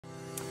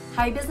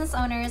Hi business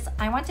owners,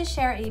 I want to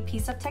share a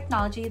piece of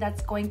technology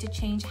that's going to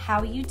change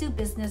how you do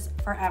business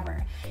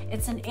forever.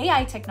 It's an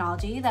AI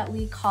technology that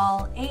we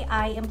call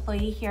AI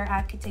Employee here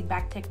at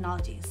Katigbak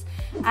Technologies.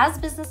 As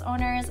business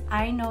owners,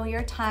 I know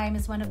your time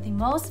is one of the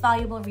most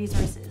valuable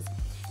resources.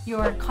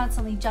 You're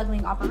constantly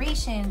juggling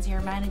operations,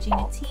 you're managing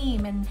a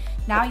team, and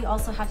now you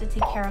also have to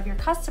take care of your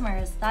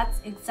customers. That's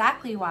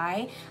exactly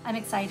why I'm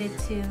excited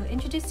to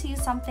introduce to you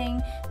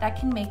something that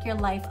can make your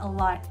life a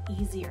lot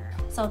easier.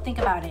 So think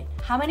about it.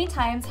 How many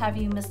times have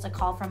you missed a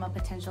call from a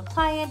potential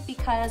client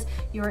because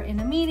you're in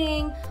a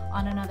meeting,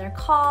 on another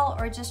call,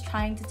 or just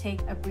trying to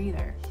take a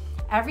breather?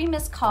 Every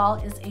missed call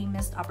is a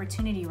missed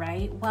opportunity,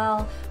 right?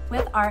 Well,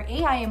 with our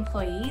AI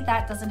employee,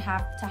 that doesn't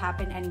have to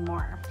happen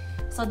anymore.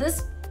 So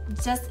this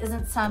just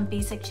isn't some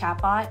basic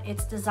chatbot.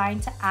 It's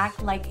designed to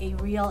act like a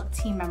real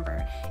team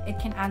member. It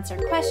can answer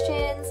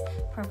questions,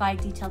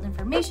 provide detailed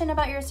information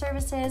about your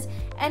services,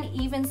 and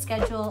even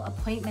schedule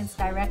appointments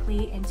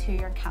directly into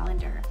your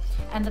calendar.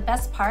 And the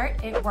best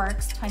part, it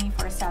works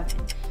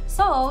 24/7.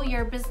 So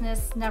your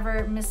business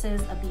never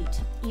misses a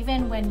beat,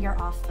 even when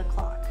you're off the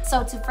clock.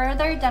 So to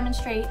further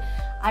demonstrate,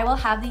 I will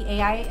have the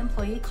AI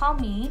employee call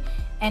me,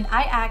 and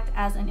I act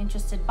as an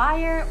interested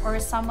buyer or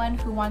someone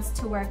who wants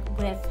to work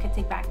with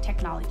Katigbak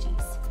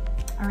Technologies.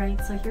 All right,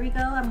 so here we go.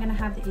 I'm gonna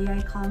have the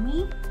AI call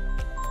me.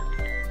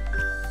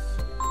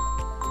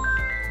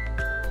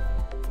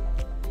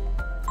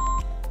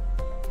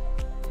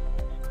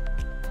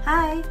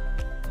 Hi.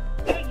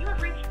 Hey, you have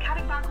reached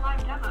Katigbak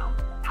Live Demo.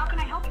 How can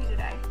I help you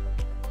today?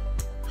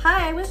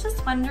 Hi, I was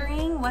just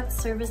wondering what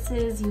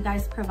services you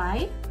guys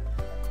provide.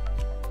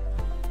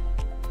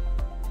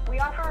 We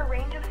offer a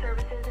range of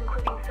services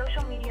including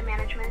social media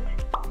management,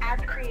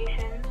 ads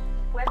creation,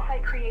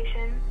 website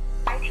creation,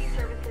 IT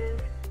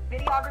services,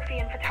 videography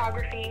and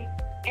photography,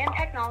 and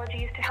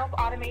technologies to help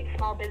automate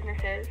small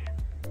businesses.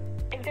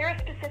 Is there a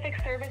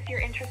specific service you're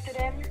interested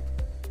in?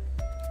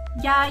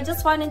 Yeah, I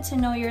just wanted to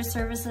know your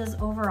services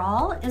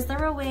overall. Is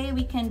there a way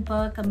we can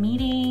book a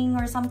meeting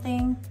or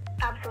something?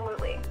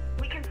 Absolutely.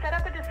 We can set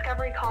up a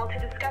discovery call to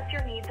discuss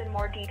your needs in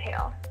more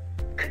detail.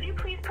 Could you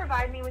please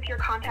provide me with your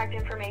contact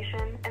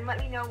information and let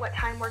me know what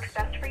time works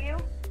best for you?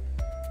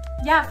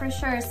 Yeah, for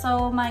sure.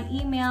 So my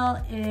email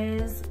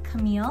is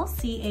Camille,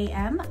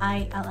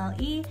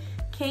 CAMILLE,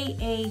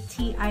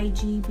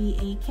 KATIGBAK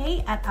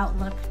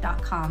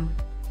 @outlook.com.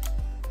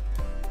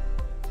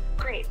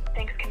 Great,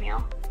 thanks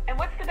Camille. And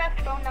what's the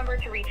best phone number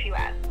to reach you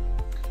at?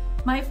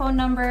 My phone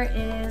number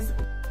is...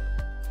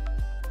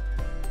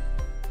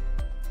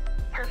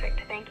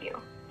 Perfect, thank you.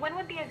 When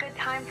would be a good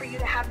time for you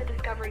to have the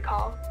discovery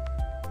call?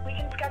 We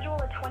can schedule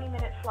a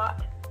 20-minute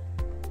slot.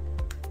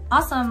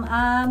 Awesome.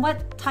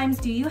 What times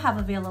do you have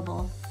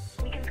available?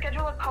 We can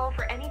schedule a call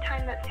for any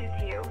time that suits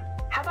you.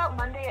 How about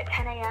Monday at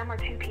 10 a.m. or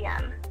 2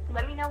 p.m.?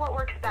 Let me know what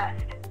works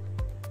best.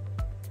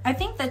 I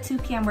think that 2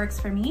 p.m. works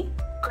for me.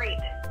 Great.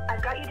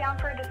 I've got you down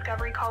for a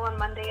discovery call on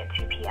Monday at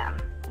 2 p.m.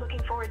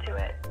 Looking forward to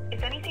it.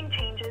 If anything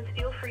changes,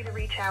 feel free to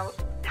reach out.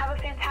 Have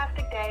a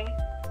fantastic day.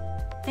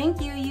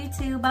 Thank you, you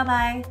too.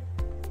 Bye-bye.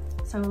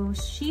 So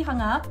she hung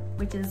up,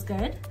 which is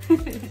good.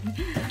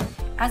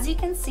 As you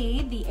can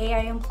see, the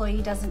AI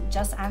employee doesn't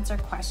just answer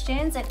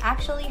questions, it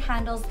actually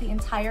handles the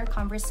entire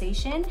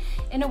conversation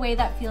in a way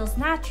that feels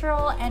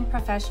natural and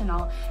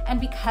professional. And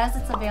because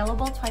it's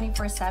available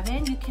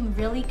 24/7, you can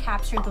really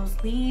capture those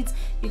leads,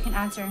 you can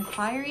answer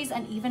inquiries,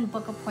 and even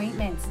book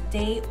appointments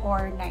day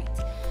or night.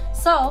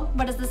 So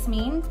what does this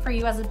mean for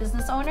you as a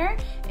business owner?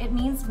 It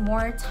means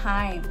more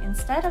time.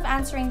 Instead of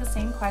answering the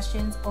same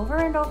questions over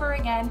and over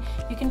again,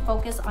 you can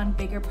focus on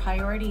bigger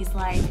priorities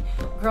like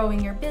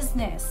growing your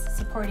business,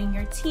 supporting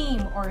your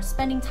team, or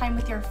spending time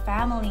with your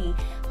family.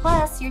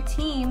 Plus, your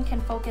team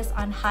can focus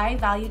on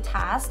high-value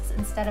tasks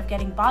instead of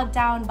getting bogged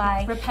down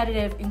by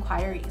repetitive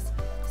inquiries.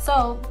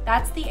 So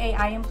that's the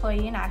AI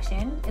employee in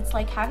action. It's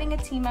like having a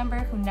team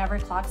member who never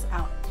clocks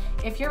out.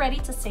 If you're ready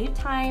to save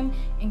time,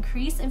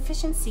 increase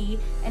efficiency,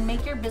 and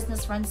make your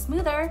business run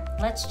smoother,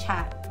 let's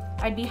chat.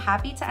 I'd be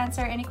happy to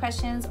answer any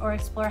questions or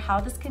explore how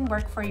this can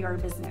work for your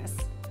business.